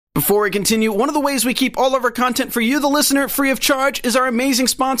Before we continue, one of the ways we keep all of our content for you, the listener, free of charge is our amazing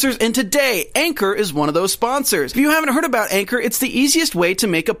sponsors, and today, Anchor is one of those sponsors. If you haven't heard about Anchor, it's the easiest way to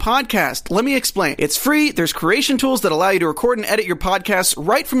make a podcast. Let me explain. It's free, there's creation tools that allow you to record and edit your podcasts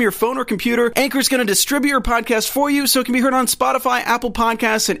right from your phone or computer. Anchor's going to distribute your podcast for you so it can be heard on Spotify, Apple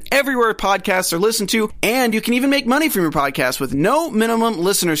Podcasts, and everywhere podcasts are listened to, and you can even make money from your podcast with no minimum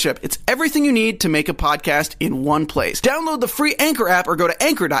listenership. It's everything you need to make a podcast in one place. Download the free Anchor app or go to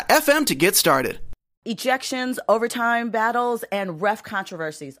anchor.fm to get started. Ejections, overtime battles, and ref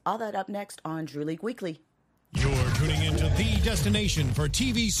controversies. All that up next on Drew League Weekly. You're tuning into the destination for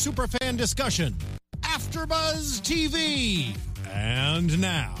TV superfan discussion, AfterBuzz TV. And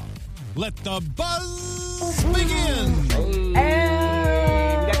now, let the buzz begin.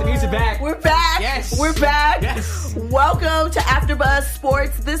 And we got the music back. We're back. Yes. We're back. Yes. Welcome to AfterBuzz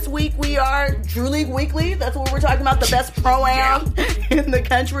Sports. This week we are Drew League Weekly. That's what we're talking about, the best pro-am in the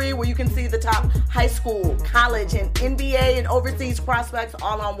country, where you can see the top high school, college, and NBA and overseas prospects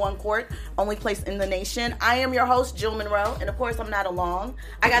all on one court. Only place in the nation. I am your host, Jill Monroe, and of course I'm not alone.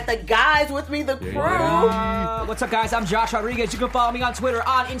 I got the guys with me, the crew. What's up, guys? I'm Josh Rodriguez. You can follow me on Twitter,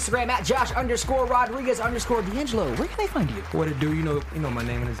 on Instagram at Josh_Rodriguez_D'Angelo. Where can they find you? What it do? You know, my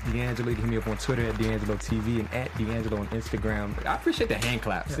name is D'Angelo. You can hit me up on Twitter at D'Angelo TV and at D'Angelo on Instagram. I appreciate the hand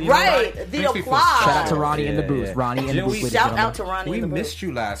claps. Right, the applause. Shout out to Ronnie in the booth. Ronnie in the booth. Shout out to Ronnie in the booth. We missed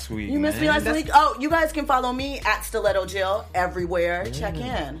you last week. You missed me last week? Oh, you guys can follow me at Stiletto Jill everywhere. Check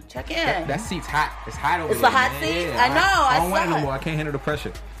in. That seat's hot. It's hot over there. It's a hot seat? I know. I don't want it no more. I can't handle the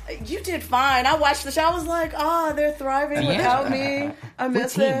pressure. You did fine. I watched the show. I was like, they're thriving without me. I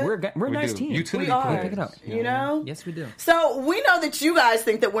miss it. We're a nice team. We are. Pick it up. You know? Yes, we do. So we know that you guys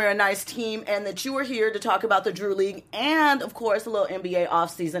think that we're a nice team and that you are here to talk about the Drew League and, of course, a little NBA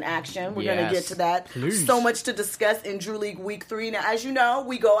offseason action. We're going to get to that. Please. So much to discuss in Drew League Week 3. Now, as you know,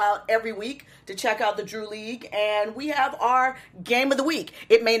 we go out every week to check out the Drew League, and we have our game of the week.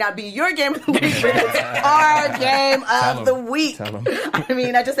 It may not be your game of the week, but it's our game of the week. I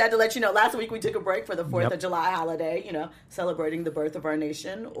mean, I just had to let you know, last week we took a break for the 4th of July holiday, celebrating the birth of our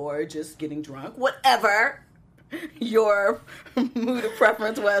nation or just getting drunk, whatever your mood of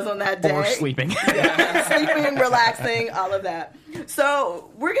preference was on that day. Or sleeping. Sleeping, relaxing, all of that.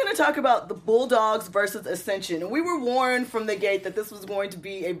 So we're going to talk about the Bulldogs versus Ascension. And we were warned from the gate that this was going to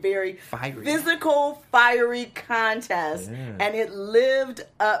be a very physical, fiery contest. Yeah. And it lived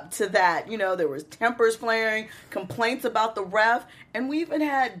up to that. There was tempers flaring, complaints about the ref, and we even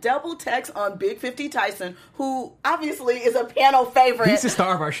had double text on Big 50 Tyson, who obviously is a panel favorite. He's the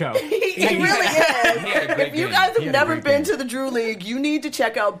star of our show. He really is. If you guys have never been to the Drew League, you need to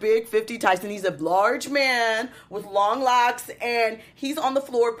check out Big 50 Tyson. He's a large man with long locks, and he's on the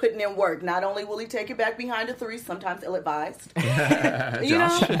floor putting in work. Not only will he take it back behind a three, sometimes ill-advised. On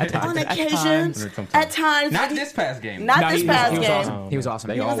occasion, at times. Not this past game. This past game. Awesome. He was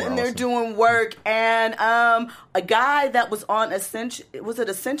awesome. He was in there doing work, and a guy that was on Ascension, was it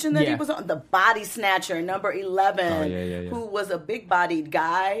Ascension that he was on? The Body Snatcher, number 11, who was a big-bodied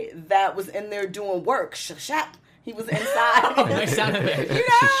guy that was in there doing work. Shashap. He was inside. Nice sound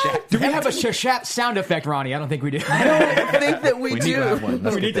effect. Do we have a shashap sound effect, Ronnie? I don't think we do. I don't think that we do.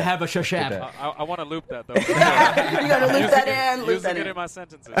 We need to have a shashap. I want to loop that, though. You got to loop that in. Using it in my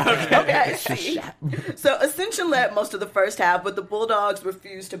sentences. Okay. So Ascension led most of the first half, but the Bulldogs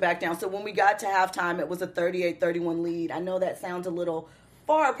refused to back down. So when we got to halftime, it was a 38-31 lead. I know that sounds a little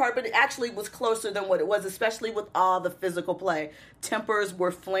far apart, but it actually was closer than what it was, especially with all the physical play. Tempers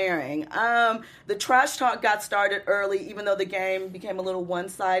were flaring. The trash talk got started early, even though the game became a little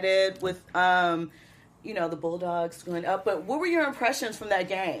one-sided with, the Bulldogs going up. But what were your impressions from that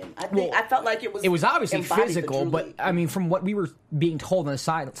game? I felt like it was obviously physical, but I mean, from what we were being told on the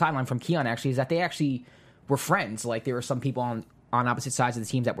sideline from Keon, actually, is that they actually were friends. Like, there were some people on opposite sides of the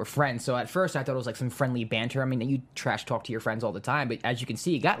teams that were friends. So at first I thought it was like some friendly banter. I mean, you trash talk to your friends all the time, but as you can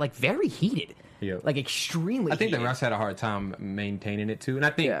see, it got like very heated. Yep. Like extremely I think heated. the refs had a hard time maintaining it too. And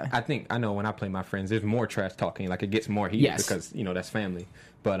I know when I play my friends, there's more trash talking. Like, it gets more heated because, that's family.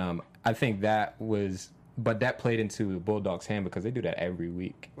 But I think that played into Bulldogs' hand because they do that every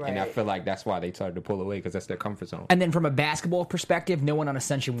week. Right. And I feel like that's why they started to pull away, because that's their comfort zone. And then from a basketball perspective, no one on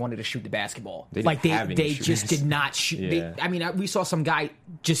Ascension wanted to shoot the basketball. They just did not shoot. Yeah. We saw some guy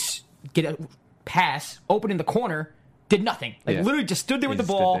just get a pass open in the corner, did nothing. Literally just stood there with the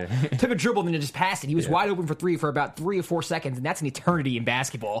ball, took a dribble, and then just passed it. He was wide open for three for about 3 or 4 seconds, and that's an eternity in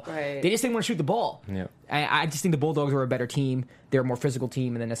basketball. Right. They just didn't want to shoot the ball. Yeah. I just think the Bulldogs were a better team. They're a more physical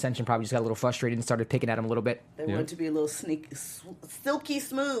team, and then Ascension probably just got a little frustrated and started picking at them a little bit. They wanted to be a little silky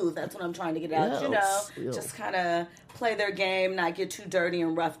smooth. That's what I'm trying to get out. Just kind of play their game, not get too dirty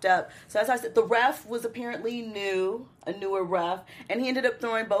and roughed up. So as I said, the ref was apparently a newer ref, and he ended up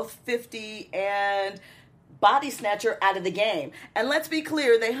throwing both 50 and body snatcher out of the game. And let's be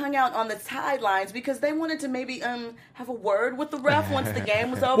clear, they hung out on the sidelines because they wanted to maybe have a word with the ref once the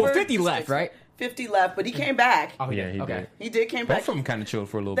game was over. Well, 50 left, right? 50 left, but he came back. Oh, yeah, he did. He did came back. Both of them kind of chilled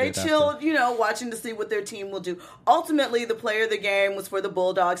for a little bit. They chilled, watching to see what their team will do. Ultimately, the player of the game was for the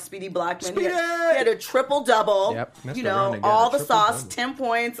Bulldogs, Speedy Blackman. He had a triple-double. Yep. All the sauce, 10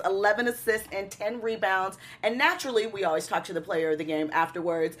 points, 11 assists, and 10 rebounds. And naturally, we always talk to the player of the game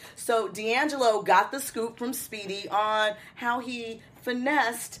afterwards. So D'Angelo got the scoop from Speedy on how he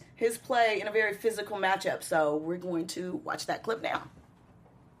finessed his play in a very physical matchup. So we're going to watch that clip now.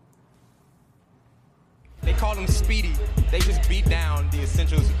 They call him Speedy. They just beat down the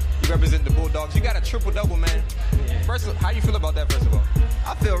Essentials who represent the Bulldogs. You got a triple-double, man. First, how you feel about that, first of all?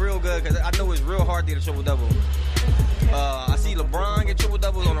 I feel real good because I know it's real hard to get a triple-double. I see LeBron get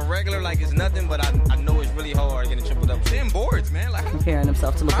triple-doubles on a regular like it's nothing, but I know it's really hard getting triple-double. 10 boards, man. Comparing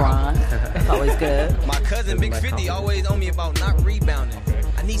himself to LeBron. That's always good. My cousin, Big 50, always on me about not rebounding.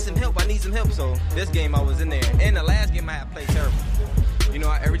 I need some help. So this game I was in there. And the last game I had played terrible.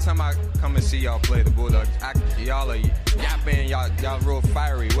 Every time I come and see y'all play the Bulldogs, y'all are yapping, y'all real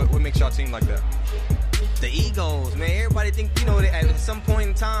fiery. What makes y'all team like that? The egos, man. Everybody think, at some point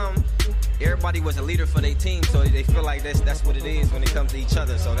in time, everybody was a leader for their team, so they feel like that's what it is when it comes to each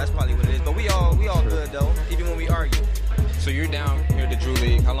other. So that's probably what it is. But we all good though, even when we argue. So you're down here at the Drew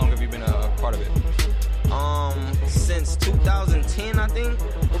League. How long have you been a part of it? Since 2010, I think.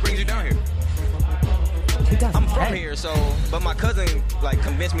 What brings you down here? I'm from here, but my cousin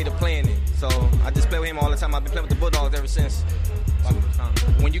convinced me to play in it. So I just play with him all the time. I've been playing with the Bulldogs ever since.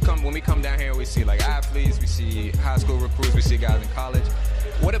 When we come down here, we see athletes, we see high school recruits, we see guys in college.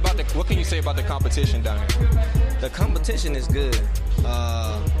 What can you say about the competition down here? The competition is good.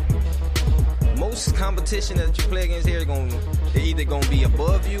 Most competition that you play against here they're either gonna be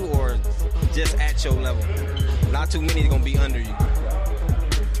above you or just at your level. Not too many are gonna be under you.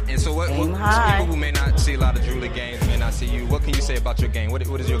 And so what people who may not see a lot of Drew League games, may not see you, what can you say about your game? What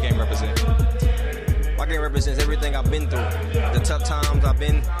does your game represent? My game represents everything I've been through. The tough times I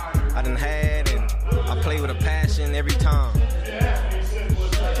done had, and I play with a passion every time.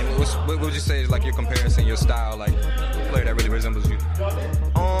 And what would you say is your comparison, your style, a player that really resembles you?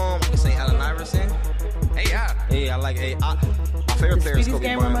 I can say Allen Iverson. AI. Yeah, I like AI. My favorite player is Kobe Bryant. Speedy's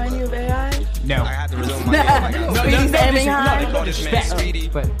game remind you of AI? No. I had to resume my game. Speedy's aiming high. No disrespect. Speedy,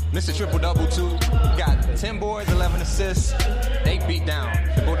 Mr. Triple-Double, too. Got 10 boards, 11 assists, 8 beat down.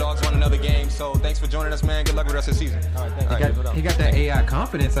 The Bulldogs won another game, so thanks for joining us, man. Good luck with the rest of the season. All right, thank you. He got that AI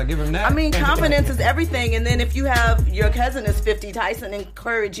confidence. I give him that. I mean, confidence is everything. And then if you have your cousin is 50 Tyson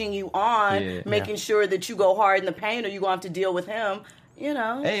encouraging you on, making sure that you go hard in the paint or you're going to have to deal with him,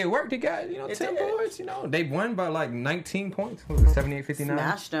 Hey, it worked. They got, 10 boards, They won by 19 points. 78-59.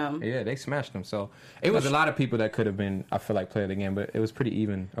 Smashed them. Yeah, they smashed them. So it was a lot of people that could have been, I feel like, player of the game, but it was pretty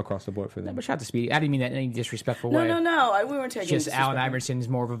even across the board for them. But shout out to Speedy. I didn't mean that in any disrespectful way. No. We weren't taking just Allen Iverson's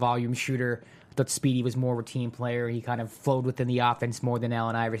more of a volume shooter. I thought Speedy was more of a team player. He kind of flowed within the offense more than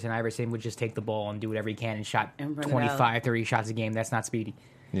Allen Iverson. Iverson would just take the ball and do whatever he can and shot 25, 30 shots a game. That's not Speedy.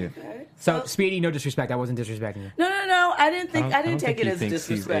 Yeah. Okay. So Speedy, no disrespect. I wasn't disrespecting you. No. I didn't take it as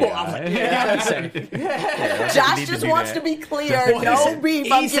disrespect. Josh just wants to be clear. No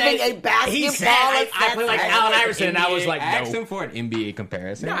beef. I'm giving a basketball. I play like Allen Iverson, and I was like, I asked him for an NBA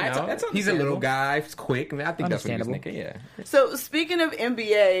comparison. No, he's a little guy. He's quick. I mean, I think that's what he's thinking. Yeah. So speaking of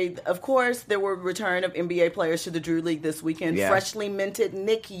NBA, of course, there were return of NBA players to the Drew League this weekend. Yeah. Freshly minted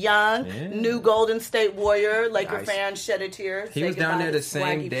Nick Young, new Golden State Warrior. Laker fans shed a tear. He was down there the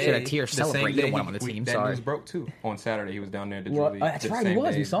same day. Shed a tear celebrating one on the team. That news broke too on Saturday. He was down there at the Drew League. That's right. He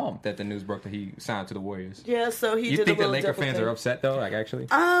was. We saw him. That the news broke that he signed to the Warriors. Yeah. So he. You did think a that little Laker fans are upset though? Actually.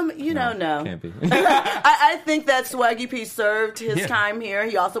 No. Can't be. I think that Swaggy P served his time here.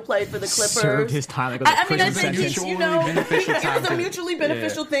 He also played for the Clippers. Served his time. I think he's, it was a mutually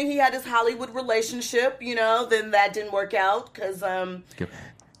beneficial thing. He had his Hollywood relationship, then that didn't work out because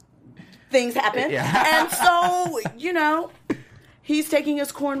things happen. Yeah. And so, he's taking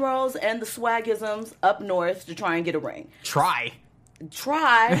his cornrows and the swagisms up north to try and get a ring. Try.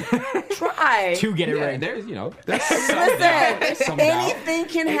 Try to get it right. There's, listen, anything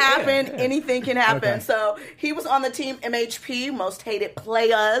can happen. Anything can happen. Okay. So he was on the team MHP, Most Hated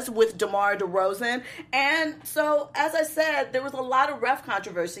Players, with DeMar DeRozan. And so, as I said, there was a lot of ref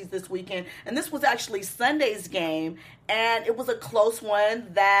controversies this weekend. And this was actually Sunday's game. And it was a close one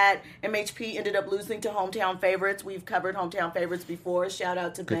that MHP ended up losing to Hometown Favorites. We've covered Hometown Favorites before. Shout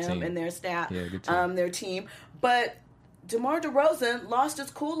out to them and their staff, their team. But DeMar DeRozan lost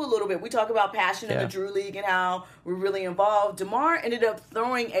his cool a little bit. We talk about passion in the Drew League and how we're really involved. DeMar ended up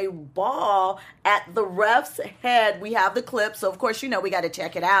throwing a ball at the ref's head. We have the clip, so of course, we got to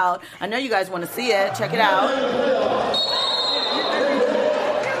check it out. I know you guys want to see it. Check it out.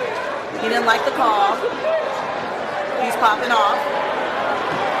 He didn't like the call. He's popping off.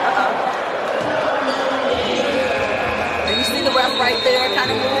 And you see the ref right there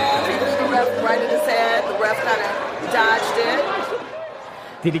kind of move. He threw the ref right at his head. The ref kind of dodged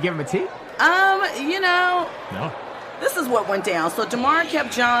it. Did he give him a tee? No. This is what went down. So DeMar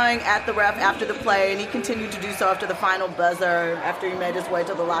kept jawing at the ref after the play, and he continued to do so after the final buzzer, after he made his way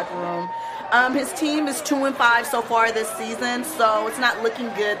to the locker room. His team is 2-5 so far this season, so it's not looking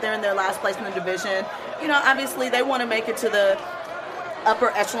good. They're in their last place in the division. Obviously they want to make it to the upper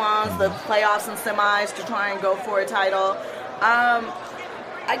echelons, the playoffs and semis to try and go for a title.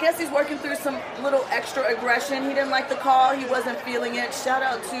 I guess he's working through some little extra aggression. He didn't like the call. He wasn't feeling it. Shout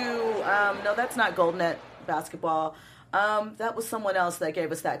out to, no, that's not GoldenNet basketball. That was someone else that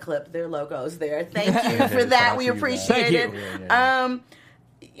gave us that clip. Their logo's there. Thank you for that. We appreciate it.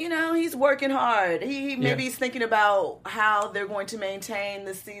 He's working hard. He's thinking about how they're going to maintain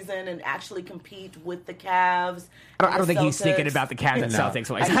the season and actually compete with the Cavs. I don't think he's thinking about the Cavs and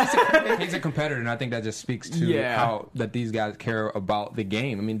Celtics. He's a competitor, and I think that just speaks to how that these guys care about the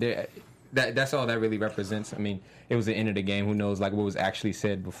game. I mean, that's all that really represents. I mean, it was the end of the game. Who knows, what was actually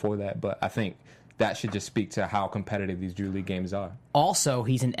said before that? But I think that should just speak to how competitive these Drew League games are. Also,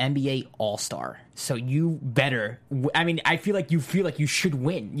 he's an NBA All-Star, so you better. I mean, I feel like you should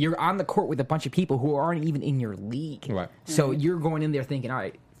win. You're on the court with a bunch of people who aren't even in your league, right? So you're going in there thinking, all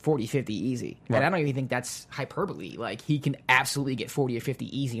right, 40, 50 easy. Right. And I don't even think that's hyperbole. Like, he can absolutely get 40 or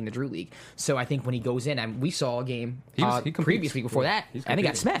 50 easy in the Drew League. So I think when he goes in, and we saw a game previously before that, and he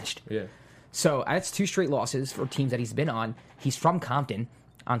got smashed. Yeah. So that's 2 straight losses for teams that he's been on. He's from Compton.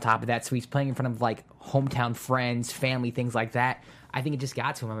 On top of that, so he's playing in front of hometown friends, family, things like that. I think it just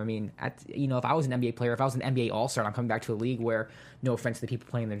got to him. I mean, if I was an NBA player, if I was an NBA All-Star, and I'm coming back to a league where, no offense to the people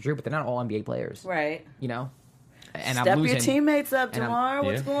playing in the Drew, but they're not all NBA players, right? And Step I'm losing. Your teammates up, DeMar.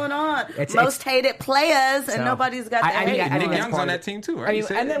 What's going on? Most hated players, and nobody's got that. I think Young's on that team too, right?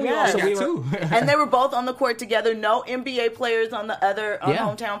 And then we also got two. And they were both on the court together. No NBA players on the other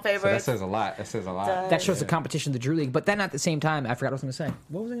hometown favorites. So that says a lot. That shows the competition of the Drew League. But then at the same time, I forgot what I was going to say.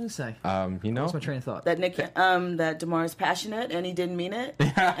 What was I going to say? What's my train of thought? That DeMar is passionate and he didn't mean it,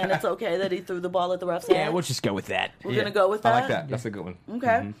 and it's okay that he threw the ball at the ref's head. Yeah, we'll just go with that. We're going to go with that. I like that. That's a good one.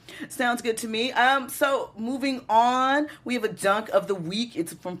 Okay, sounds good to me. So moving on, we have a dunk of the week.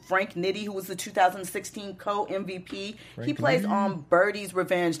 It's from Frank Nitti, who was the 2016 co-MVP. He plays on Birdie's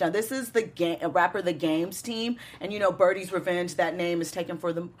Revenge. Now, this is the rapper The Game's team, and Birdie's Revenge, that name is taken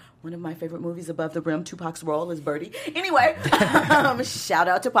for one of my favorite movies, Above the Rim. Tupac's role is Birdie. Anyway, shout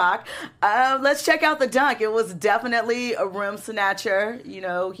out to Pac. Let's check out the dunk. It was definitely a rim snatcher.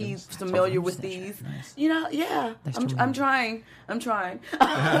 He's familiar with these. Nice. I'm trying.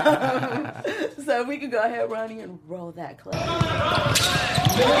 So we can go ahead, Ronnie, and roll that clip. Don't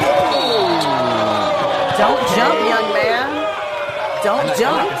jump, young man. Don't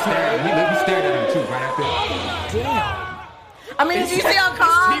jump. We stared at him too right after. Damn. I mean, did you see how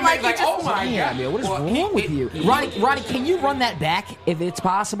calm? Oh my God, man, what is wrong with you? Ronnie, can you run that back if it's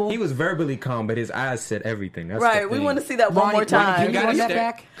possible? He was verbally calm, but his eyes said everything. That's right. We want to see that one more time. Can you run that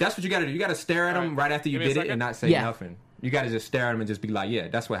back? That's what you got to do. You got to stare at him right after you did it and not say nothing. You got to just stare at him and just be like, yeah,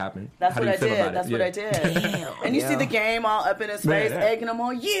 that's what happened. That's what I did. That's what I did. And you see the game all up in his face, egging him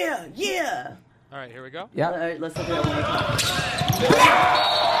on. Yeah. All right, here we go. Yeah. All right, let's look at that one more time. See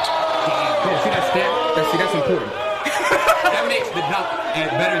that stare? See, that's important. That makes the dunk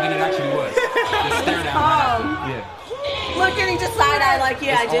better than it actually was. Just stare down. Yeah. Look at him, just side-eye like,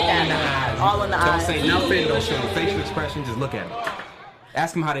 I did that. All in the eyes. Don't say nothing. Don't show no facial expression. Just look at him.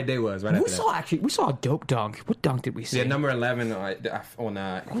 Ask him how their day was right after that. We saw a dope dunk. What dunk did we see? Yeah, number 11 on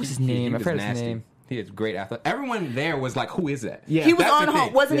what was his name? I forgot his name. He is great athlete. Everyone there was like, who is that? Yeah. He was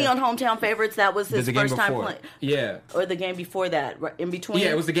wasn't he on Hometown Favorites? That was his first time playing. Yeah. Or the game before that, in between?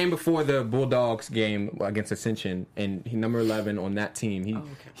 Yeah, it was the game before the Bulldogs game against Ascension, and he number 11 on that team.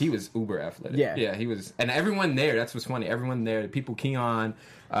 He was uber athletic. Yeah, he was. And everyone there, that's what's funny. Everyone there, the people, Keon,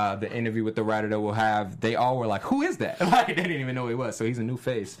 the interview with the writer that we'll have, they all were like, who is that? Like, they didn't even know who he was. So he's a new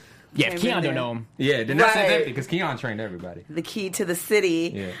face. Yeah, if Keon don't know him. Yeah, then that's empty because Keon trained everybody. The key to the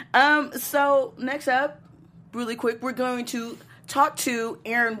city. Yeah. So next up, really quick, we're going to talk to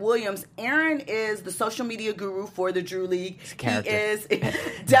Aaron Williams. Aaron is the social media guru for the Drew League. He is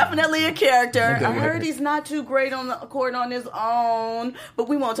definitely a character. I heard he's not too great on the court on his own, but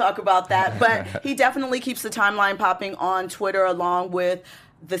we won't talk about that. But he definitely keeps the timeline popping on Twitter along with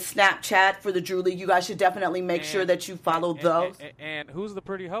the Snapchat for the Drew League. You guys should definitely make sure that you follow those. And who's the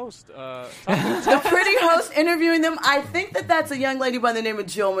pretty host? The pretty host interviewing them. I think that's a young lady by the name of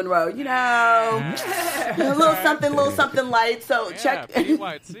Jill Monroe. You know, a little something light. So check.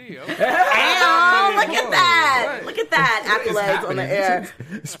 PYT. Okay. Look at that! Look at that! Accolades on the air.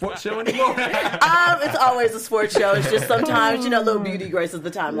 Sports show anymore? It's always a sports show. It's just sometimes, little beauty graces the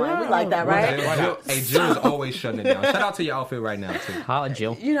timeline. We like that, right? Hey, Jill's always shutting it down. Shout out to your outfit right now, too. Holla,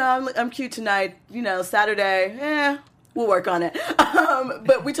 Jill. I'm cute tonight. Saturday. We'll work on it.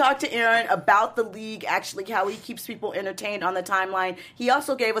 But we talked to Aaron about the league, actually, how he keeps people entertained on the timeline. He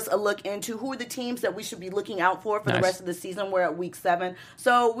also gave us a look into who are the teams that we should be looking out for the rest of the season. We're at week 7.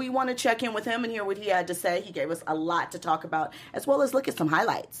 So we want to check in with him and hear what he had to say. He gave us a lot to talk about, as well as look at some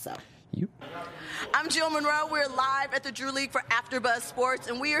highlights. So. I'm Jill Monroe. We're live at the Drew League for AfterBuzz Sports,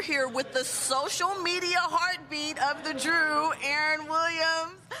 and we are here with the social media heartbeat of the Drew, Aaron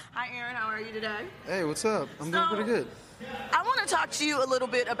Williams. Hi, Aaron. How are you today? Hey, what's up? I'm doing pretty good. I want to talk to you a little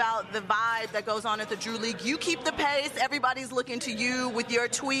bit about the vibe that goes on at the Drew League. You keep the pace. Everybody's looking to you with your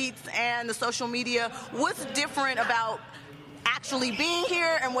tweets and the social media. What's different about actually being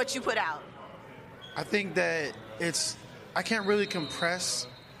here and what you put out? I think that I can't really compress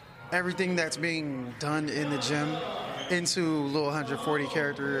everything that's being done in the gym into little 140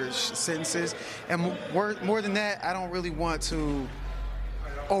 character sentences. And more than that, I don't really want to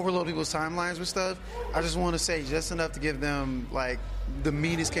overload people's timelines with stuff. I just want to say just enough to give them like the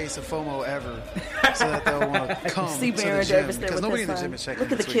meanest case of FOMO ever, so that they'll want to come to the gym. Because nobody in the gym is checking.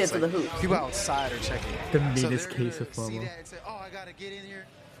 Look at the kids of the hoop. People outside are checking. The meanest case of FOMO. See that and say, I got to get in here.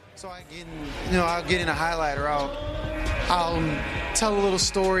 So I'll get in a highlight, or I'll tell a little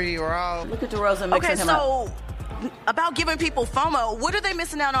story, or I'll look at DeRozan mixing him up. About giving people FOMO, what are they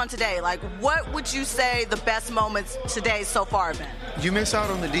missing out on today? Like, what would you say the best moments today so far have been? You miss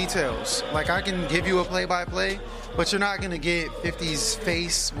out on the details. Like, I can give you a play-by-play, but you're not going to get 50's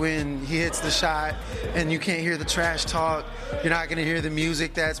face when he hits the shot, and you can't hear the trash talk. You're not going to hear the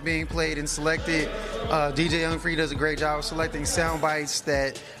music that's being played and selected. DJ Youngfree does a great job of selecting sound bites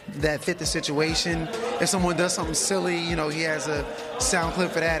that fit the situation. If someone does something silly, he has a sound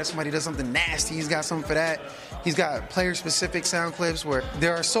clip for that. If somebody does something nasty, he's got something for that. He's got player-specific sound clips where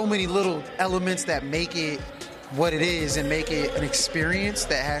there are so many little elements that make it what it is and make it an experience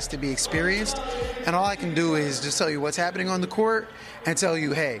that has to be experienced. And all I can do is just tell you what's happening on the court and tell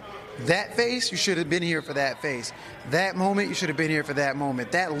you, hey, that face, you should have been here for that face. That moment, you should have been here for that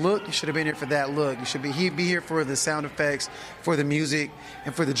moment. That look, you should have been here for that look. You should be here for the sound effects, for the music,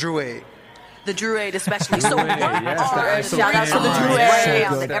 and for the Drew Aid. The Drew Aid especially. So what are shout out to the Drew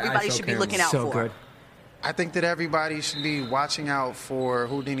Aid that everybody should be looking out for? Good. I think that everybody should be watching out for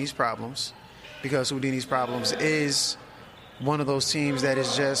Houdini's Problems, because Houdini's Problems is one of those teams that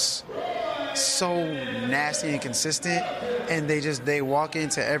is just so nasty and consistent, and they walk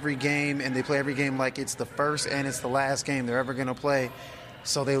into every game and they play every game like it's the first and it's the last game they're ever going to play,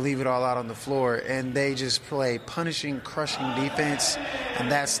 so they leave it all out on the floor, and they just play punishing, crushing defense,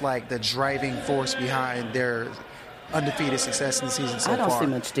 and that's like the driving force behind their undefeated success in the season so far. I don't see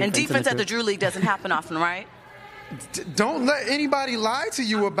much defense. And defense at the Drew League doesn't happen often, right? Don't let anybody lie to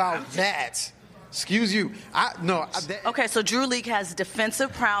you about that. Excuse you. Okay, so Drew League has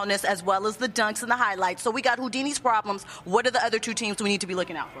defensive prowess as well as the dunks and the highlights. So we got Houdini's Problems. What are the other two teams we need to be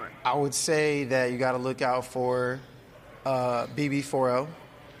looking out for? I would say that you got to look out for BB4O,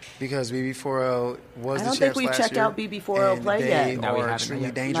 because BB4O was the champs last year. I don't think we've checked out BB4O play yet. They are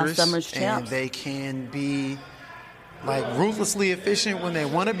extremely dangerous, and they can be like ruthlessly efficient when they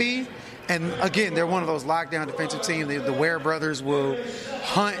want to be. And again, they're one of those lockdown defensive teams. The Ware brothers will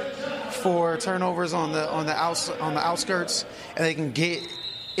hunt for turnovers on the outskirts, and they can get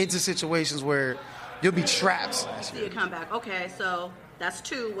into situations where you'll be trapped. See a comeback. Okay, so that's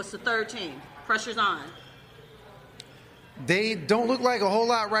 2. What's the third team? Pressure's on. they don't look like a whole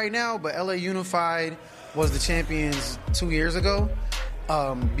lot right now, but LA Unified was the champions 2 years ago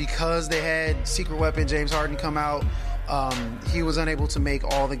because they had secret weapon James Harden come out. He was unable to make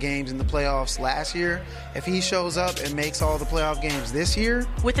all the games in the playoffs last year. If he shows up and makes all the playoff games this year,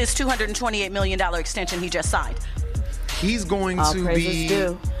 with his $228 million extension he just signed, he's going to be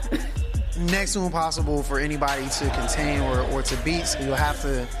next to impossible for anybody to contain or to beat. So you'll have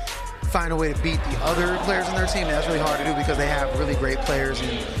to find a way to beat the other players on their team. And that's really hard to do because they have really great players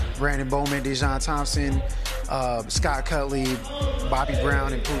in Brandon Bowman, Dejon Thompson, Scott Cutley, Bobby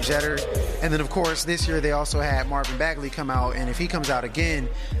Brown, and Pooh Jeter. And then, of course, this year they also had Marvin Bagley come out. And if he comes out again,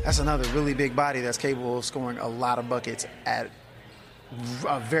 that's another really big body that's capable of scoring a lot of buckets at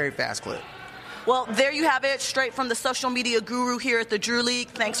a very fast clip. Well, there you have it, straight from the social media guru here at the Drew League.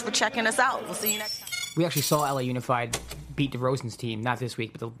 Thanks for checking us out. We'll see you next time. We actually saw LA Unified beat DeRozan's team, not this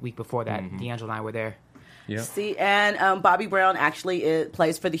week, but the week before that. D'Angelo and I were there. Yeah. See, and Bobby Brown actually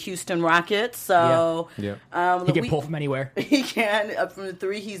plays for the Houston Rockets, so he can pull from anywhere. He can from the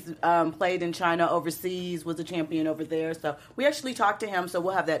three. He's played in China overseas, was a champion over there. So we actually talked to him. So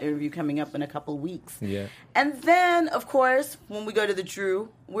we'll have that interview coming up in a couple of weeks. Yeah. And then, of course, when we go to the Drew,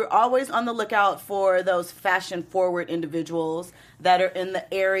 we're always on the lookout for those fashion-forward individuals that are in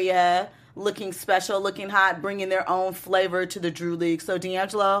the area, looking special, looking hot, bringing their own flavor to the Drew League. So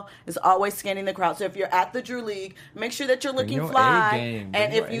D'Angelo is always scanning the crowd. So if you're at the Drew League, make sure that you're looking fly.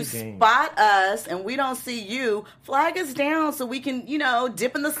 And if you spot us and we don't see you, flag us down so we can,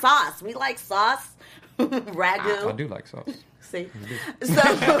 dip in the sauce. We like sauce. Ragu. I do like sauce. See?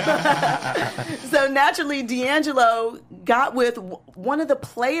 So naturally, D'Angelo got with one of the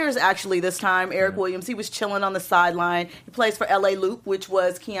players actually this time, Eric Williams. He was chilling on the sideline. He plays for LA Loop, which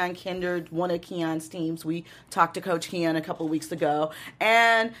was Keon Kindred, one of Keon's teams. We talked to Coach Keon a couple weeks ago.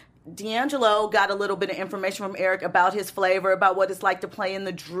 And D'Angelo got a little bit of information from Eric about his flavor, about what it's like to play in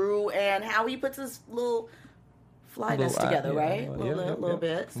the Drew, and how he puts his little flyness together, right? A little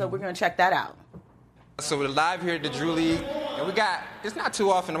bit. So we're going to check that out. So we're live here at the Drew League, and it's not too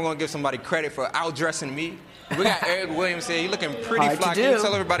often I'm going to give somebody credit for outdressing me. We got Eric Williams here. You're looking pretty fly. Can you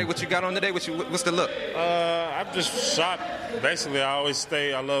tell everybody what you got on today? What's the look? I've just shot. Basically,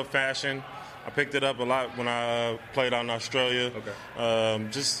 I love fashion. I picked it up a lot when I played out in Australia. Okay.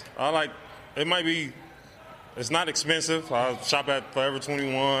 It's not expensive. I shop at Forever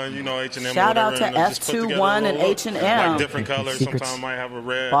 21, H&M. Shout out to F21 and H&M. Like different colors. Sometimes I might have a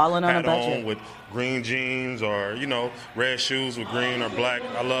red hat on with green jeans or, red shoes with green or black.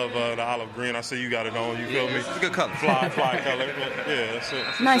 I love the olive green. I see you got it on. You feel me? It's a good color. Fly color. But yeah, that's it.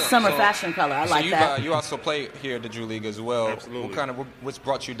 Nice summer fashion color. I like that. You also play here at the Drew League as well. Absolutely. What's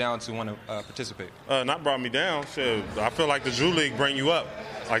brought you down to want to participate? Not brought me down. Shit. I feel like the Drew League bring you up.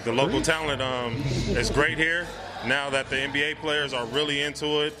 Like the local talent is great here. Now that the NBA players are really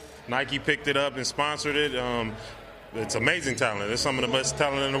into it, Nike picked it up and sponsored it. It's amazing talent. It's some of the best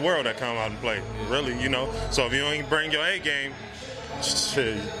talent in the world that come out and play. Really, So if you don't bring your A game,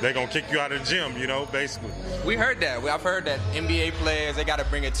 they're going to kick you out of the gym, basically. We heard that. I've heard that NBA players, they got to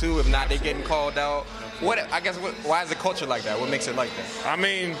bring it too. If not, they're getting called out. Why is the culture like that? What makes it like that? I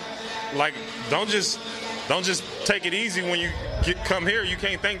mean, don't just take it easy when you come here. You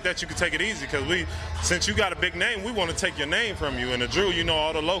can't think that you can take it easy because since you got a big name, we want to take your name from you. And the Drew,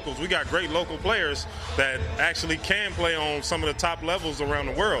 all the locals. We got great local players that actually can play on some of the top levels around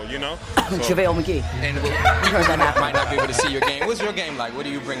the world, JaVale McGee. And might not be able to see your game. What's your game like? What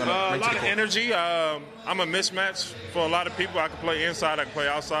do you bring on a lot of energy. I'm a mismatch for a lot of people. I can play inside, I can play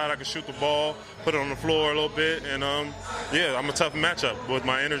outside, I can shoot the ball, put it on the floor a little bit. And, I'm a tough matchup. With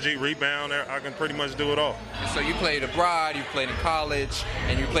my energy, rebound, I can pretty much do it all. So you played abroad, you played in college,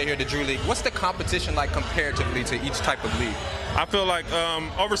 and you play here at the Drew League. What's the competition like comparatively to each type of league? I feel like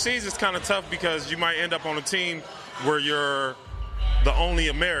overseas it's kind of tough because you might end up on a team where you're the only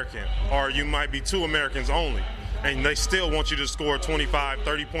American, or you might be two Americans only, and they still want you to score 25,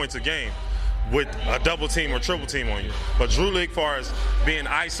 30 points a game with a double team or triple team on you. But Drew League, far as being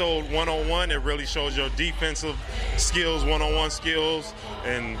ISO'd one-on-one, it really shows your defensive skills, one-on-one skills,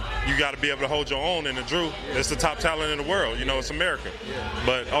 and you got to be able to hold your own in the Drew. It's the top talent in the world. It's America.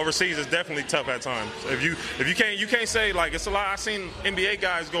 But overseas, it's definitely tough at times. If you can't say, it's a lot. I've seen NBA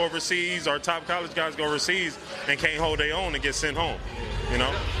guys go overseas or top college guys go overseas and can't hold their own and get sent home. That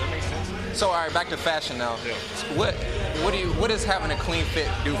makes sense. So, all right, back to fashion now. Yeah. What does having a clean fit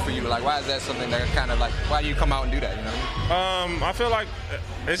do for you? Why is that something that kind of why do you come out and do that? I feel like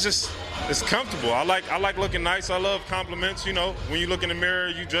it's just It's comfortable. I like looking nice. I love compliments. You know, when you look in the mirror,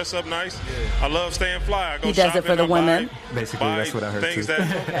 you dress up nice. I love staying fly. I go he does it for the women. Basically, that's what I heard things too.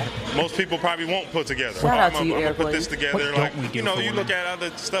 that most people probably won't put together. Shout out to you, I'm Eric gonna put Williams. this together. What Like, don't we do you know, for you women? look at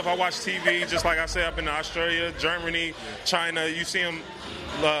other stuff. I watch TV. Just like I said, I've been to Australia, Germany, China. You see them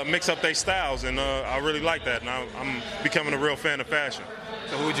mix up their styles, and I really like that. And I'm becoming a real fan of fashion.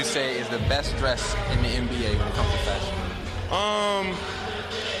 So who would you say is the best dressed in the NBA when it comes to fashion?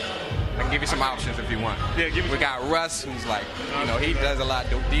 I can give you some options if you want. Yeah, give me. We got Russ, who's like, you know, he does a lot.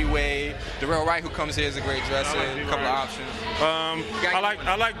 D-Wade, Darrell Wright, who comes here, is a great dresser. I like A couple of options.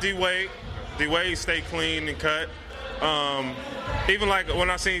 I like D-Wade. D-Wade stay clean and cut. Even like when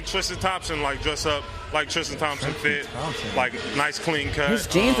I seen Tristan Thompson like dress up like Tristan Thompson fit, like nice clean cut. His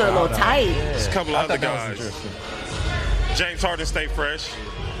jeans are a little tight. There's a couple other guys. James Harden stay fresh.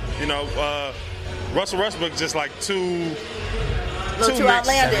 You know, Russell Westbrook just like too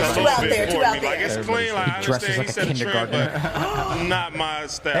outlandish, too out there, too out Like there. it's clean. Like I dresses understand like he a set a trend, kindergartner. but not my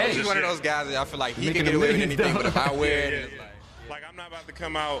style. He's just one of yet. those guys that I feel like he Making can get a away with million anything, but if I wear it, Yeah, it's like I'm not about to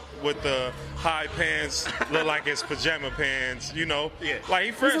come out with the high pants, look like it's pajama pants, you know. Yeah. Like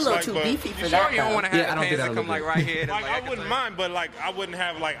he fresh, He's a little like, too but beefy for you that. sure you don't want to have Yeah, I don't pants think that that'll come look like right here? like I wouldn't mind, but like I wouldn't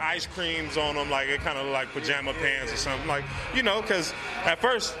have like ice creams on them, like it kind of like pajama pants or something, like you know, because at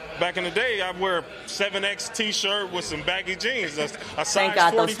first back in the day I'd wear a 7X T-shirt with some baggy jeans, a size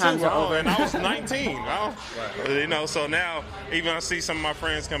God those 42, times are over. and I was 19, you know. So now even I see some of my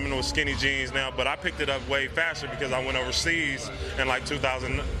friends coming with skinny jeans now, but I picked it up way faster because I went overseas in like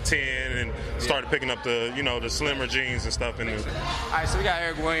 2010 and started picking up the the slimmer jeans and stuff. And All right, so we got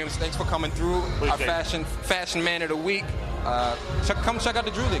Eric Williams. Thanks for coming through. Our fashion man of the week. Come check out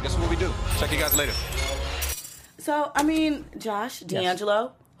the Drew League. That's what we do. Check you guys later. So, I mean, Josh,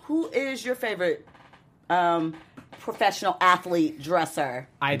 D'Angelo, who is your favorite professional athlete dresser?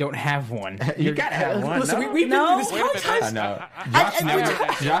 I don't have one. You gotta have one. Listen, no? we've been through this I podcast. know.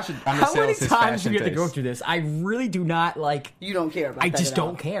 Josh How many undersells his times do fashion we have to go taste. through this? I really do not like. You don't care about I that just at all.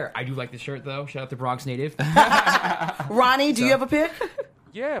 don't care. I do like the shirt though. Shout out to Bronx native. Ronnie, do you have a pick?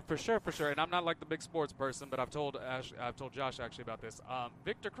 Yeah, for sure. And I'm not like the big sports person, but I've told Josh actually about this.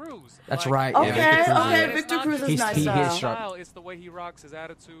 Victor Cruz. That's like, right. Okay, It's Victor not Cruz just is nice his style. style, it's the way he rocks, his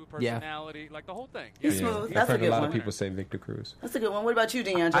attitude, personality, like the whole thing. He's smooth. I've That's a heard good a lot one. of people say Victor Cruz. That's a good one. What about you,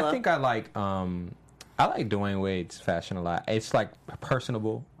 D'Angelo? I think I like Dwayne Wade's fashion a lot. It's like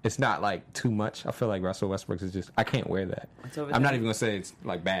personable. It's not like too much. I feel like Russell Westbrook's is just I can't wear that. I'm not even gonna say it's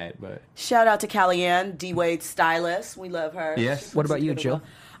like bad, but Shout out to Kellyanne, D-Wade's stylist. We love her. Yes. What about you, Jill?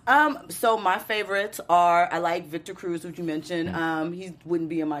 So my favorites are, I like Victor Cruz, which you mentioned. He wouldn't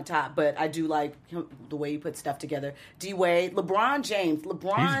be in my top, but I do like the way he puts stuff together. D-Wade, LeBron James.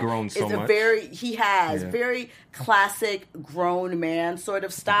 He's grown so is a much. very classic grown man sort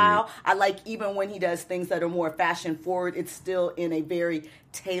of style. Agreed. I like even when he does things that are more fashion forward, it's still in a very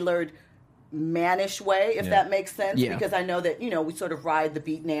tailored mannish way, if that makes sense. Yeah. Because I know that, we sort of ride the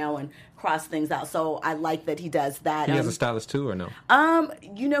beat now and cross things out. So I like that he does that. he has a stylist too, or no?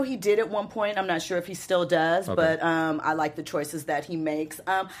 He did at one point. I'm not sure if he still does, but I like the choices that he makes.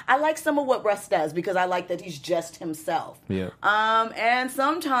 I like some of what Russ does because I like that he's just himself. Yeah. And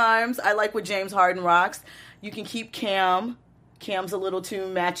sometimes I like what James Harden rocks. You can keep Cam. Cam's a little too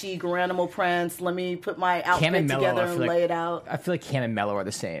matchy, Garanimal Prince. Let me put my outfit together and lay it out. I feel like Cam and Melo are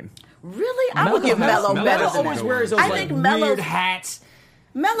the same. Really? I would give Melo better than always that. wears those I like think Melo's weird hats.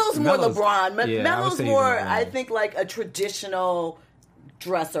 Melo's more LeBron. Yeah, I would Melo's say he's more, LeBron. I think, like a traditional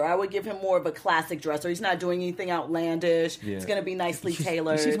dresser. I would give him more of a classic dresser. He's not doing anything outlandish. Yeah. It's going to be nicely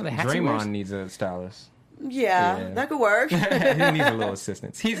tailored. You see some of the hats he wears? Draymond needs a stylist. Yeah, that could work. He needs a little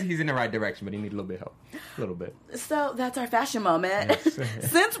assistance. He's in the right direction, but he needs a little bit of help. A little bit. So that's our fashion moment.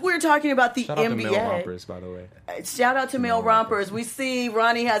 Since we're talking about the Shout out to NBA, Male Rompers, by the way. Shout out to Male Rompers. We see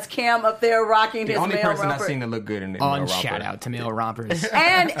Ronnie has Cam up there rocking The his only Male person Romper. I've seen that look good in On Male shout Romper. out to Male Rompers.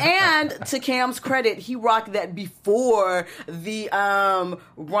 and to Cam's credit, he rocked that before the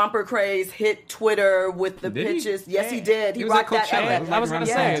romper craze hit Twitter with the Did he? pictures. Yes, he did. He He was rocked at that. Coachella. at I was going to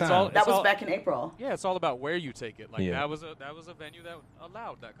say, that was back in April. Yeah, it's all about where you take it. Like Yeah. that was a venue that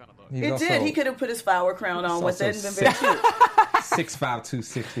allowed that kind of look. He's Did. He could have put his flower crown on with it and been very cute. 6'5",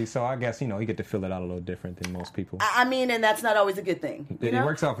 260, so I guess, he get to fill it out a little different than most people. I mean, and that's not always a good thing. It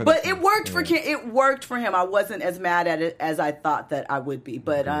works out for But them. it worked for Yeah. Cam. It worked for him. I wasn't as mad at it as I thought that I would be.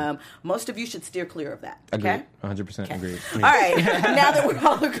 But most of you should steer clear of that. Okay? Agreed. 100% agreed. All right. Now that we're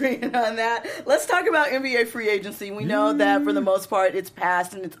all agreeing on that, let's talk about NBA free agency. We know that for the most part it's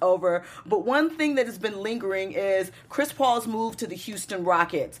past and it's over. But one thing that has been been lingering is Chris Paul's move to the Houston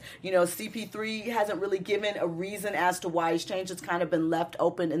Rockets. CP3 hasn't really given a reason as to why he's changed. It's kind of been left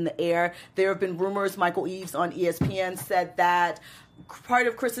open in the air. There have been rumors. Michael Eaves on ESPN said that part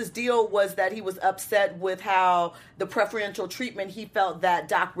of Chris's deal was that he was upset with how the preferential treatment he felt that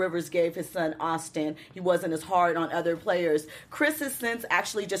Doc Rivers gave his son Austin. He wasn't as hard on other players. Chris has since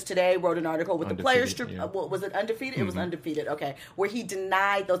actually just today wrote an article with Undefeated, the players. yeah. Was it Undefeated? Mm-hmm. It was Undefeated, okay, where he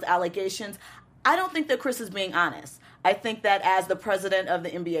denied those allegations. I don't think that Chris is being honest. I think that as the president of the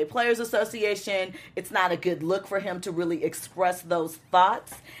NBA Players Association, it's not a good look for him to really express those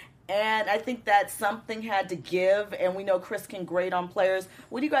thoughts. And I think that something had to give, and we know Chris can grade on players.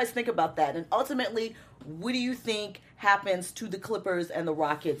 What do you guys think about that? And ultimately, what do you think happens to the Clippers and the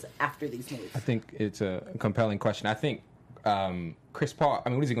Rockets after these moves? I think it's a compelling question. I think Chris Paul,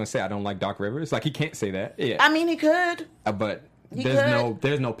 what is he going to say? I don't like Doc Rivers? Like, he can't say that. Yeah. I mean, he could. But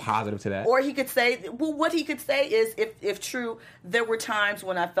there's no positive to that. Or he could say, what he could say is, if true, there were times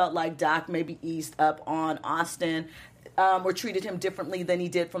when I felt like Doc maybe eased up on Austin, or treated him differently than he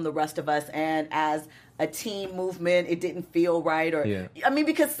did from the rest of us, and as a team movement, it didn't feel right,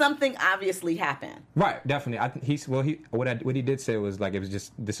 because something obviously happened. Right, definitely. I think what he did say was like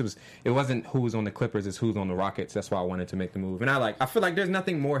it wasn't who's on the Clippers, it's who's on the Rockets. That's why I wanted to make the move, and I feel like there's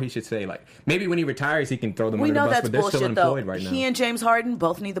nothing more he should say. Like maybe when he retires, he can throw them under the bus, but they're still unemployed right now. He and James Harden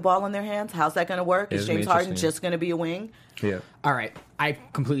both need the ball in their hands. How's that going to work? Is James Harden just going to be a wing? Yeah. All right. I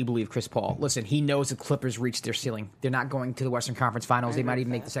completely believe Chris Paul. Listen, he knows the Clippers reached their ceiling. They're not going to the Western Conference Finals. They might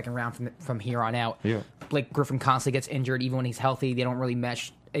even make the second round from here on out. Yeah. Blake Griffin constantly gets injured. Even when he's healthy, they don't really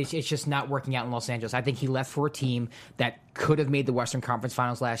mesh. It's just not working out in Los Angeles. I think he left for a team that could have made the Western Conference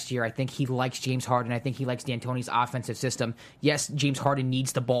Finals last year. I think he likes James Harden. I think he likes D'Antoni's offensive system. Yes, James Harden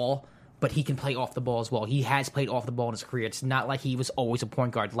needs the ball, but he can play off the ball as well. He has played off the ball in his career. It's not like he was always a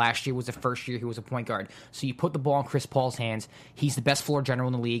point guard. Last year was the first year he was a point guard. So you put the ball in Chris Paul's hands. He's the best floor general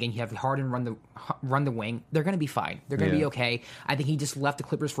in the league, and you have Harden run the wing. They're going to be fine. They're going to be okay. I think he just left the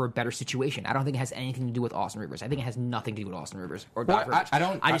Clippers for a better situation. I don't think it has anything to do with Austin Rivers. I think it has nothing to do with Austin Rivers or Doc Rivers.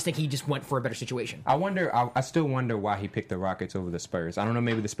 I just think he just went for a better situation. I still wonder why he picked the Rockets over the Spurs. I don't know.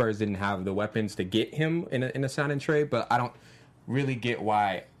 Maybe the Spurs didn't have the weapons to get him in a sign and trade, but I don't really get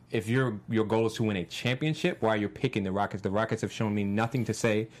why. If your goal is to win a championship, why you're picking the Rockets? The Rockets have shown me nothing to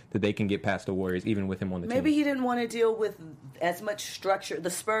say that they can get past the Warriors, even with him on the team. Maybe he didn't want to deal with as much structure. The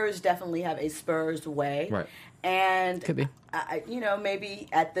Spurs definitely have a Spurs way. Right. And, could be. Maybe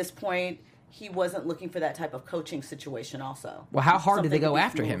at this point, he wasn't looking for that type of coaching situation also. Well, how hard did they go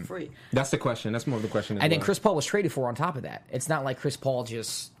after him? That's the question. That's more of the question. Then Chris Paul was traded for on top of that. It's not like Chris Paul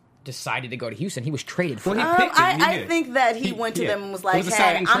just decided to go to Houston. He was traded for. I think that he went to them and was like,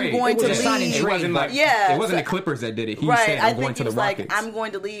 "Hey, I'm going to leave." It wasn't like it wasn't the Clippers that did it. He said, "I'm going to the Rockets." I'm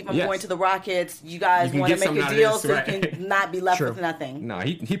going to leave. I'm going to the Rockets. You guys want to make a deal so you can not be left with nothing. No,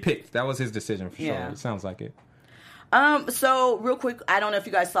 he picked. That was his decision for sure. It sounds like it. So real quick, I don't know if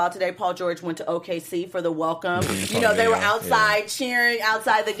you guys saw today, Paul George went to OKC for the welcome. They were outside cheering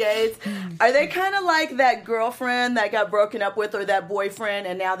outside the gates. Are they kind of like that girlfriend that got broken up with or that boyfriend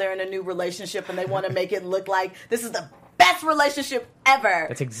and now they're in a new relationship and they want to make it look like this is the best relationship ever?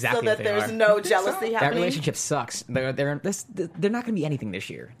 That's exactly so that what they there's are. No jealousy happening. That relationship sucks. They're not going to be anything this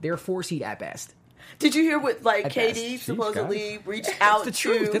year. They're a 4 seed at best. Did you hear what KD supposedly reached out the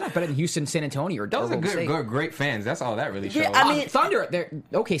truth. They're not better than Houston, San Antonio, or those are great fans. That's all that really shows. Thunder.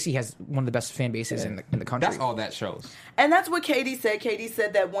 OKC has one of the best fan bases in the country. That's all that shows. And that's what KD said. KD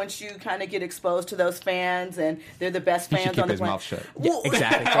said that once you kind of get exposed to those fans and they're the best fans on the planet. His mouth shut. Well,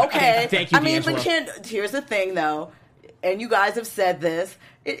 exactly. Okay. Thank you, but here's the thing, though, and you guys have said this.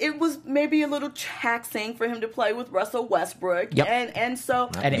 It was maybe a little taxing for him to play with Russell Westbrook. Yep. And so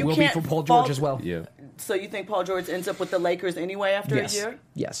and it will be for Paul George as well. Yeah. So you think Paul George ends up with the Lakers anyway after a year?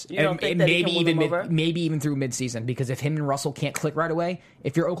 Yes. You don't think that maybe he can win them over? maybe even through midseason, because if him and Russell can't click right away,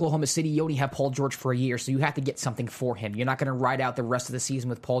 if you're Oklahoma City, you only have Paul George for a year, so you have to get something for him. You're not going to ride out the rest of the season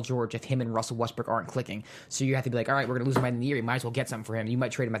with Paul George if him and Russell Westbrook aren't clicking. So you have to be like, all right, we're going to lose him by the end of the year. You might as well get something for him. You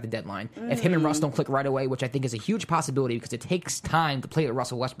might trade him at the deadline. If him and Russ don't click right away, which I think is a huge possibility because it takes time to play with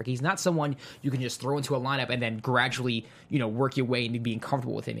Russell Westbrook. He's not someone you can just throw into a lineup and then gradually, work your way into being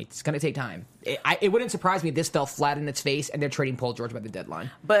comfortable with him. It's going to take time. It wouldn't surprise me if this fell flat in its face and they're trading Paul George by the deadline.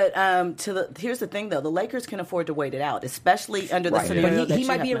 But here's the thing, though. The Lakers can afford to wait it out, especially under the scenario But he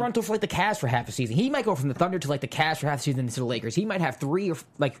might be a rental for the Cavs for half a season. He might go from the Thunder to the Cavs for half a season to the Lakers. He might have 3 or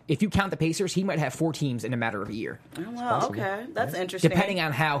if you count the Pacers, he might have 4 teams in a matter of a year. Oh, wow, okay. That's interesting. Depending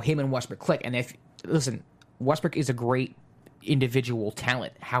on how him and Westbrook click. And Westbrook is a great individual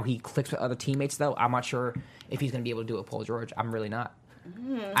talent. How he clicks with other teammates, though, I'm not sure if he's going to be able to do it with Paul George. I'm really not.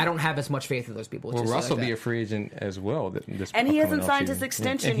 I don't have as much faith in those people. Will Russell be a free agent as well? And he hasn't signed his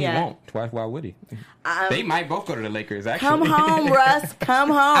extension yet. He won't. Why would he? They might both go to the Lakers, actually. Come home, Russ. Come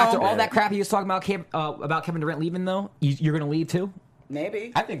home. After all that crap he was talking about Kevin Durant leaving, though, you're going to leave too?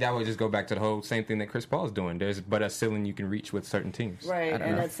 Maybe. I think that would just go back to the whole same thing that Chris Paul's doing. There's but a ceiling you can reach with certain teams. Right,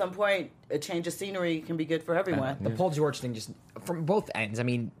 and at some point, a change of scenery can be good for everyone. The Paul George thing, just from both ends. I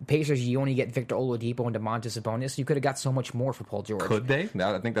mean, Pacers, you only get Victor Oladipo and Domantas Sabonis. You could have got so much more for Paul George. Could they?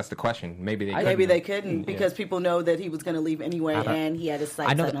 I think that's the question. Maybe they couldn't. Maybe they couldn't because people know that he was going to leave anyway, and he had his sights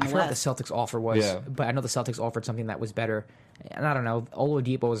set on the West. I forgot what the Celtics offer was, but I know the Celtics offered something that was better. And I don't know.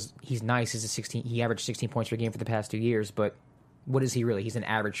 Oladipo he's nice. He averaged 16 points per game for the past 2 years, but what is he really? He's an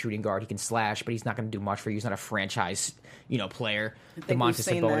average shooting guard. He can slash, but he's not going to do much for you. He's not a franchise, Domantas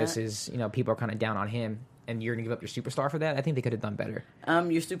Sabonis is, people are kind of down on him. And you're going to give up your superstar for that? I think they could have done better.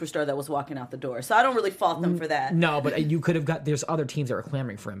 Your superstar that was walking out the door. So I don't really fault them for that. No, but you could have got... There's other teams that were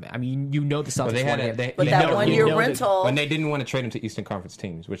clamoring for him. I mean, the Celtics wanted him. But that 1 year rental... When they didn't want to trade him to Eastern Conference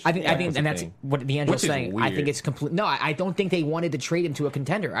teams, which... I think and that's what D'Angelo's saying. Weird. I think it's complete... No, I don't think they wanted to trade him to a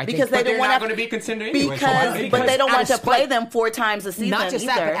contender. Because they they're not going to be a contender anyway. But they don't want to play them 4 times a season. Not just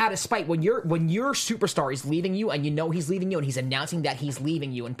either. that, but out of spite. When your superstar is leaving you and you know he's leaving you and he's announcing that he's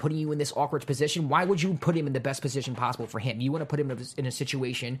leaving you and putting you in this awkward position, why would you put him in the best position possible for him? You want to put him in a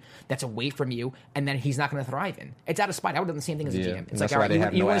situation that's away from you, and then he's not going to thrive in. It's out of spite. I would have done the same thing as a GM. It's like, all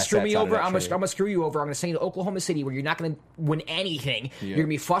right, you want to screw me over? I'm going to screw you over. I'm going to send you to Oklahoma City where you're not going to win anything. You're going to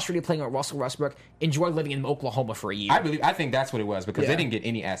be frustrated playing with Russell Westbrook. Enjoy living in Oklahoma for a year. I think that's what it was because they didn't get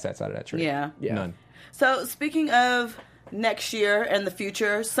any assets out of that trade. Yeah. None. So speaking of next year and the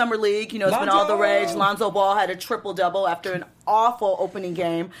future, Summer League, it's been all the rage. Lonzo Ball had a triple-double after an awful opening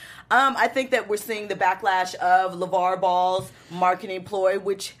game. I think that we're seeing the backlash of LeVar Ball's marketing ploy,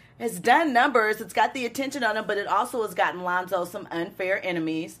 which has done numbers. It's got the attention on him, but it also has gotten Lonzo some unfair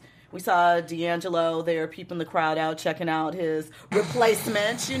enemies. We saw D'Angelo there peeping the crowd out, checking out his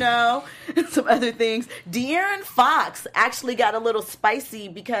replacement, some other things. De'Aaron Fox actually got a little spicy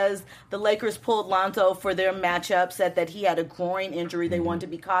because the Lakers pulled Lonzo for their matchup, said that he had a groin injury. They wanted to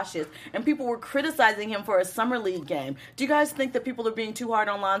be cautious. And people were criticizing him for a Summer League game. Do you guys think that people are being too hard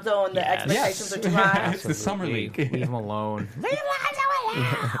on Lonzo and the expectations are too high? It's the Summer League. Leave him alone. Leave Lonzo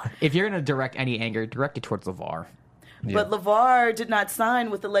alone! If you're going to direct any anger, direct it towards LeVar. Yeah. But LeVar did not sign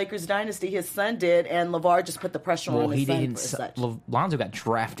with the Lakers dynasty. His son did, and LeVar just put the pressure on his son for such. Lonzo got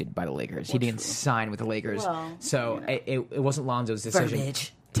drafted by the Lakers. He didn't sign with the Lakers. It wasn't Lonzo's decision.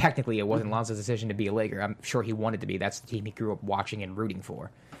 Verbiage. Technically, it wasn't Lonzo's decision to be a Laker. I'm sure he wanted to be. That's the team he grew up watching and rooting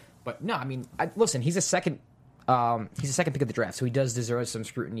for. But no, I mean, listen, he's a second pick of the draft, so he does deserve some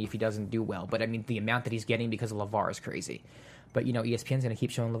scrutiny if he doesn't do well. But I mean, the amount that he's getting because of LeVar is crazy. But ESPN's going to keep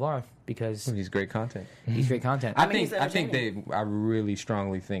showing LeVar because he's great content. He's great content. I really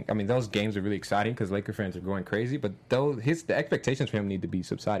strongly think. I mean, those games are really exciting because Laker fans are going crazy. But the expectations for him need to be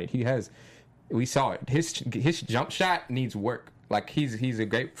subsided. We saw it. His jump shot needs work. Like he's a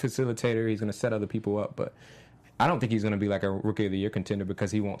great facilitator. He's going to set other people up, but I don't think he's going to be like a Rookie of the Year contender because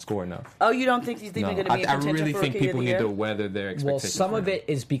he won't score enough. Oh, you don't think he's even going to be a contender I really for think Rookie people of the need Year? to weather their expectations. Well, some of it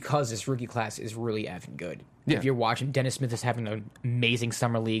is because this rookie class is really effing good. Yeah. If you're watching, Dennis Smith is having an amazing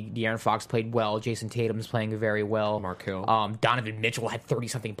summer league. De'Aaron Fox played well. Jason Tatum's playing very well. Markelle. Donovan Mitchell had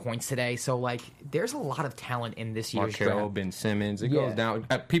 30-something points today. So, there's a lot of talent in this year's draft. Markelle, Ben Simmons. It goes down.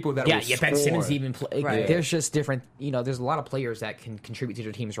 People that will score. Ben Simmons even play. Right. There's just different, there's a lot of players that can contribute to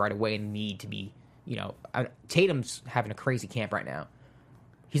their teams right away and need to be, Tatum's having a crazy camp right now.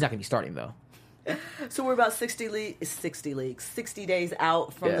 He's not going to be starting, though. So we're about 60 days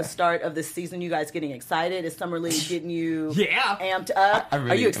out from the start of the season. You guys getting excited? Is Summer League getting you amped up?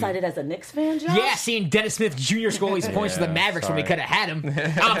 Are you excited as a Knicks fan, Josh? Yeah, seeing Dennis Smith Jr. score these points for the Mavericks when we could have had him.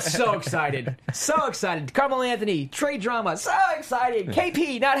 I'm so excited. So excited. Carmelo Anthony, trade drama. So excited.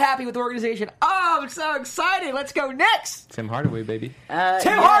 KP, not happy with the organization. Oh, I'm so excited. Let's go Knicks. Tim Hardaway, baby.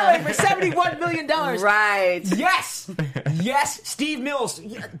 Tim Hardaway for $71 million. Right. Yes. Yes. Steve Mills.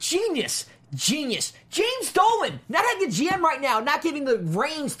 Genius. James Dolan, not having a GM right now, not giving the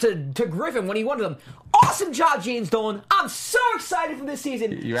reins to Griffin when he wanted them. Awesome job, James Dolan. I'm so excited for this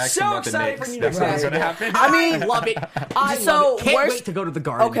season. You're so excited for That's what's going to happen. I love it. Can't wait to go to the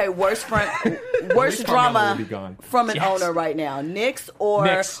Garden. Okay, worst drama from an owner right now. Knicks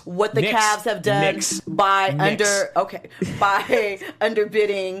or what the Cavs have done by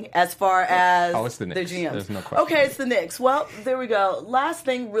underbidding as far as it's the Knicks. GM. There's no question. Okay, it's the Knicks. Well, there we go. Last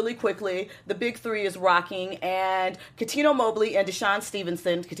thing really quickly, the big three is rocking, and Coutinho Mobley and Deshaun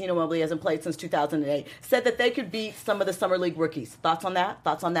Stevenson, Coutinho Mobley hasn't played since 2008, said that they could beat some of the Summer League rookies. Thoughts on that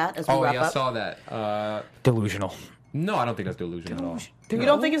as we wrap up? I saw that. Delusional. No, I don't think that's delusion at all. You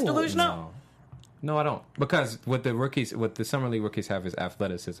don't think it's delusional? No, I don't. Because what the Summer League rookies have is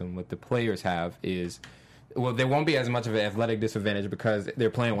athleticism. What the players have is, well, there won't be as much of an athletic disadvantage because they're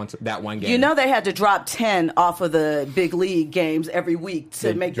playing that one game. You know they had to drop 10 off of the big league games every week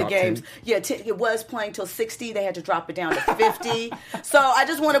to make the games. 10? Yeah, it was playing till 60. They had to drop it down to 50. So I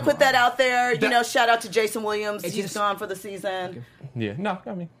just want to put that out there. Shout out to Jason Williams. He's gone for the season. Yeah, no,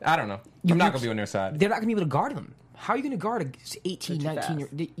 I mean, I don't know. I'm not going to be on their side. They're not going to be able to guard them. How are you going to guard a 18,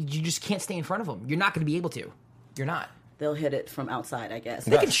 19 You just can't stay in front of them. You're not going to be able to. You're not. They'll hit it from outside, I guess.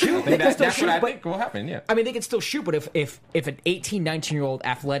 They can shoot. That's what I think will happen, yeah. I mean, they can still shoot, but if an 18, 19-year-old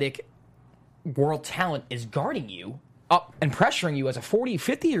athletic world talent is guarding you up and pressuring you as a 40,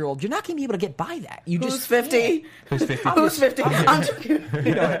 50-year-old, you're not going to be able to get by that. Who's 50? Who's 50? Who's 50? I'm joking.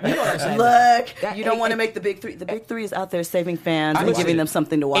 You know what I'm saying. Look, you don't want to make the big three. The big three is out there saving fans and giving them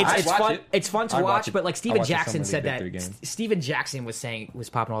something to watch. It's fun to watch, but like Steven Jackson said that. Steven Jackson was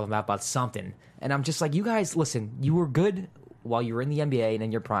popping all about something. And I'm just like, you guys, listen, you were good while you were in the NBA and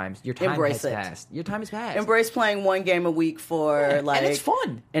in your primes. Your time has passed. Your time has passed. Embrace playing one game a week for and it's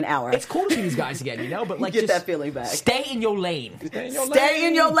fun. An hour. It's cool to see these guys again, but like get that feeling back. Stay in your lane. Stay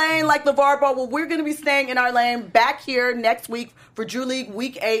in your lane like LeVar Ball. Well, we're going to be staying in our lane back here next week for Drew League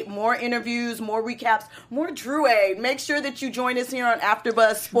Week 8. More interviews, more recaps, more Drew Aid. Make sure that you join us here on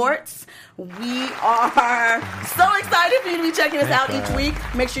AfterBuzz Sports. We are so excited for you to be checking us out each week.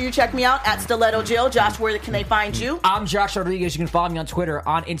 Make sure you check me out at Stiletto Jill. Josh, where can they find you? I'm Josh Rodriguez. You can follow me on Twitter,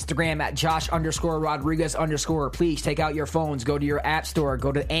 on Instagram at Josh_Rodriguez_. Please take out your phones, go to your app store,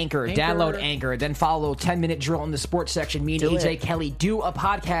 go to Anchor. Download Anchor, then follow 10-Minute Drill in the sports section. Me and AJ Kelly do a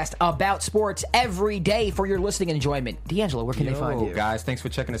podcast about sports every day for your listening enjoyment. D'Angelo, where can they find you? Guys, thanks for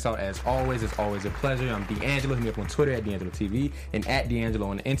checking us out as always. It's always a pleasure. I'm D'Angelo. Hit me up on Twitter at D'Angelo TV and at D'Angelo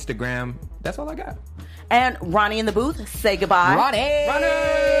on Instagram. That's all I got. And Ronnie in the booth, say goodbye. Ronnie!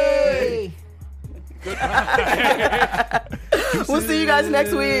 We'll see you guys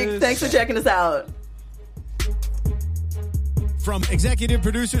next week. Thanks for checking us out. From executive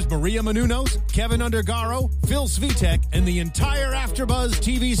producers Maria Menounos, Kevin Undergaro, Phil Svitek, and the entire AfterBuzz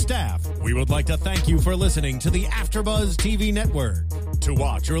TV staff, we would like to thank you for listening to the AfterBuzz TV network. To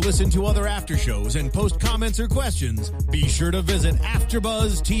watch or listen to other after shows and post comments or questions, be sure to visit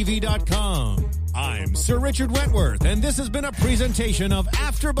AfterBuzzTV.com. I'm Sir Richard Wentworth, and this has been a presentation of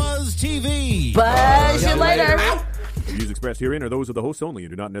AfterBuzz TV. Buzz you later. The views expressed herein are those of the hosts only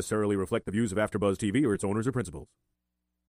and do not necessarily reflect the views of AfterBuzz TV or its owners or principals.